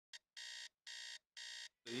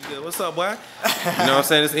You good? What's up, boy? You know what I'm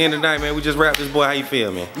saying? It's the end of the night, man. We just wrapped this, boy. How you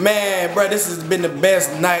feel, man? Man, bro, this has been the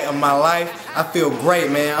best night of my life. I feel great,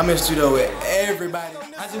 man. I'm in the studio with everybody.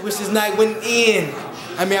 I just wish this night went in.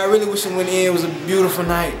 I mean, I really wish it went in. It was a beautiful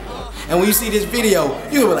night. And when you see this video,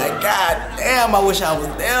 you'll be like, God damn, I wish I was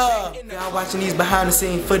there. Y'all watching these behind the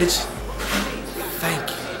scenes footage, thank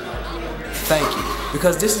you. Thank you.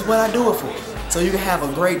 Because this is what I do it for. So you can have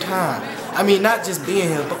a great time. I mean, not just being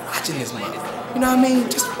here, but watching this mother. You know what I mean?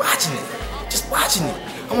 Just watching it. Just watching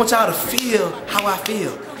it. I want y'all to feel how I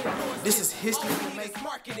feel. This is history.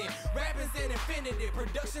 Marketing, rappers and infinity,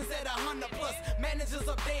 productions at 100+, managers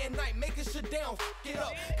up day and night, making shit down, get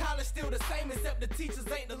up. College still the same, except the teachers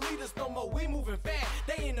ain't the leaders no more. We moving fast,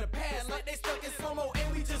 they in the past, like they stuck in slow-mo,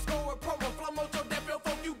 and we just go a promo, flow mojo, that real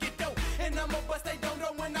folk, you get dope. And I'm a bust, they don't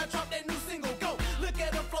know when I drop that new single, go. Look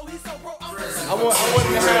at him flow, he's so bro. I want to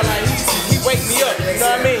have like, he wake me up, you know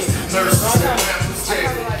what I mean?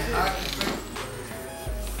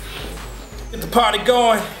 Get the party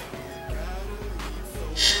going.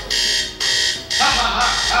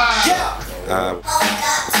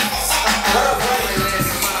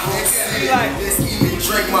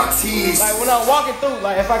 Like when I'm walking through,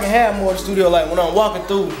 like if I can have more in the studio, like when I'm walking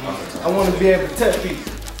through, I want to be able to touch people.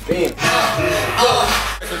 Bam.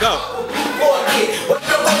 Let's go.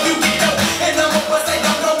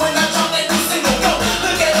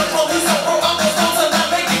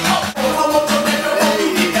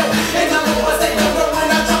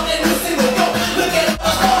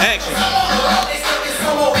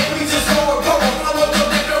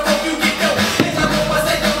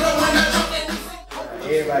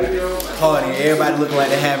 Everybody looking like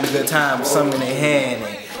they're having a good time with something in their hand,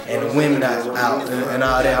 and the women out and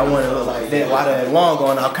all that. I want to look like that while the alarm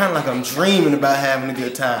going out, kind of like I'm dreaming about having a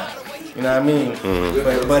good time. You know what I mean?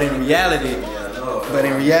 But in reality,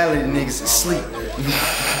 niggas is asleep.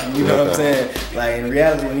 You know what I'm saying? Like in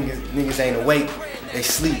reality, niggas ain't awake. They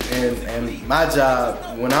sleep, and my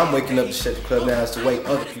job when I'm waking up to shut the club down is to wake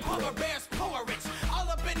other people up.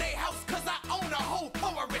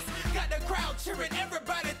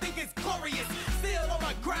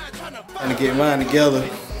 Trying to get mine together.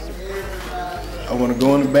 I want to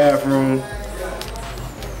go in the bathroom.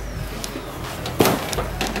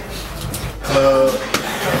 Club.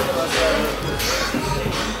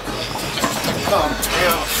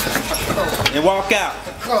 And walk out.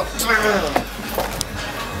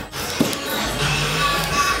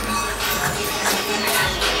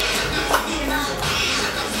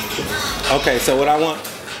 Okay, so what I want.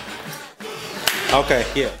 Okay,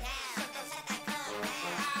 yeah.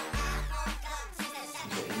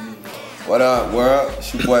 What up, world?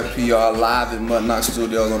 It's your boy PR live at Mudnoc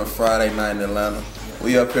Studios on a Friday night in Atlanta.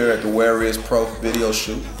 We up here at the Whereispro video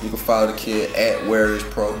shoot. You can follow the kid at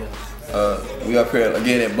Whereispro. We up here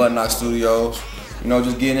again at Mudnoc Studios. You know,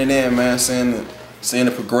 just getting it in, man. Seeing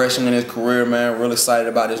the progression in his career, man. Really excited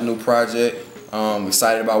about this new project.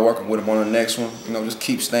 Excited about working with him on the next one. You know, just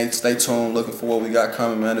stay tuned, looking for what we got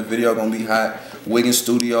coming, man. The video gonna be hot. Wiggin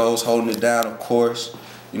Studios holding it down, of course.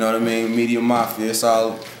 You know what I mean? Media Mafia.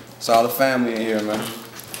 It's all the family in here, man.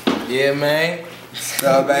 Yeah, man. What's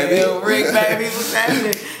up, baby? Rick, baby, what's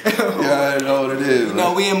happening? You already know what it is, man. You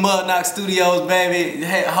know, we in Mudnoc Studios, baby,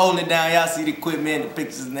 holding it down. Y'all see the equipment, the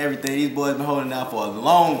pictures and everything. These boys been holding it down for a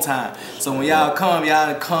long time. So when y'all come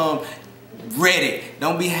ready.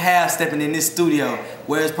 Don't be half-stepping in this studio.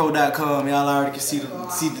 Whereispro.com, y'all already can see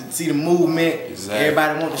the movement. Exactly.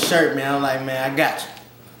 Everybody want the shirt, man. I'm like, man, I got you.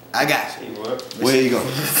 I got you. Where you go?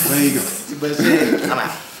 Where you go? But shit, I'm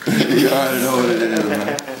out. You already know what it is, man.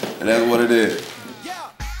 And that's what it is.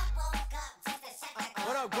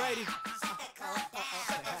 What up, Grady?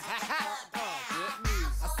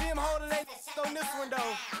 I see him holding that on this one,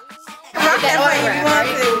 though. That way you want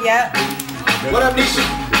to, yep. What up, Nisha?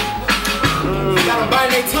 Got them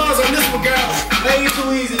biting their tongues on this one, girl. They ain't too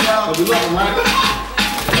easy, y'all. We love them, right?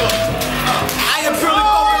 I am purely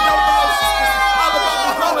focused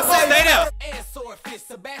on the Stay there. And swordfish,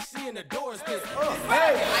 Sebastian the doors this.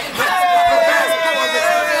 Hey!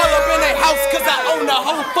 All up in that house cause I own the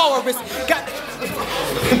whole forest. Got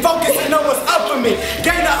focusing on what's up for me.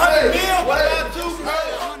 Gain 100 mil. What I do,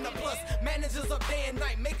 managers up day and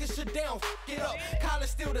night, making shit down, get up. College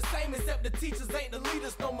still the same, except the teachers ain't the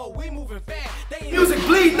leaders no more. We moving fast. Music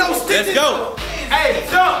bleed, no stitches. Let's go. Hey,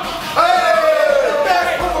 jump. Hey!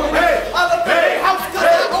 Hey! All up in that house cause I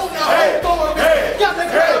own the whole forest. Got the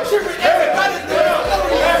crowd cheering, everybody's still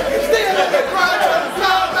up the crowd trying to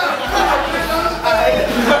sound out.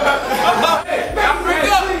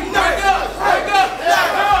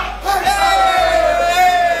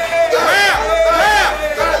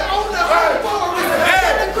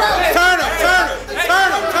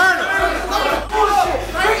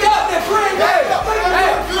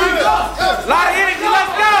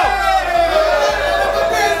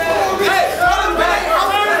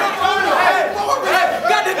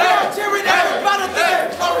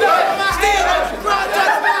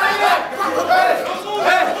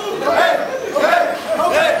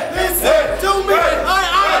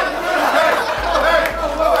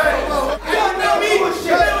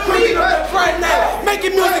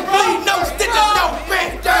 making music bleed, no stitches, no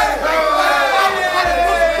band.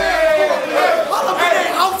 All up in that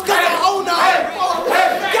house, cause I own the whole.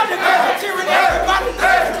 Got the crowd cheering everybody.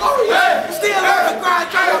 Still on the grind,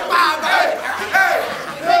 trying to find.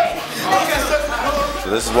 So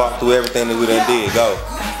let's just walk through everything that we done did. Go.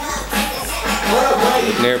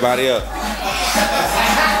 And everybody up.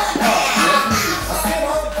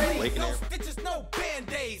 Stitches, no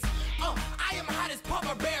band-aids. I am hot as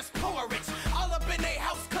Papa Bear's porridge. All up in they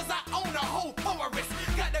house cause I own a whole forest.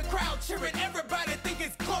 Got the crowd cheering, everybody think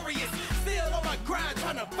it's glorious. Still on my grind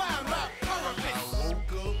trying to find my purpose. I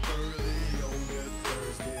woke up early on a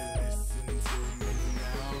Thursday, listen to me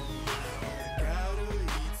now. Gotta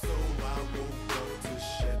eat, so I woke up to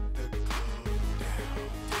shut the club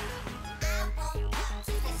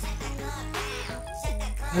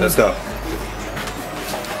down. Let's go.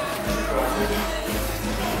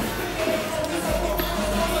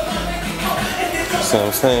 See what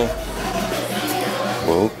I'm saying?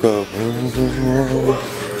 Woke up.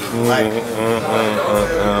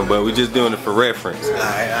 But we just doing it for reference.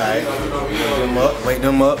 Alright. Wake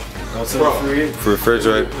them up. Go to the fridge. For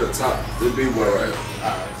refrigerator. The top. It'll be well, right?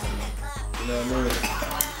 You know what I mean?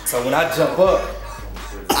 So when I jump up,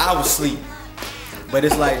 I was asleep. But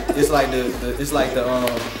it's like the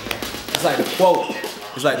quote.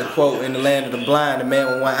 It's like the quote in the land of the blind, the man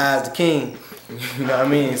with one eye is the king. You know what I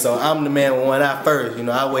mean? So I'm the man with one eye first. You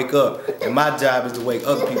know, I wake up, and my job is to wake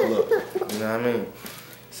other people up. You know what I mean?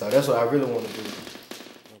 So that's what I really want to do.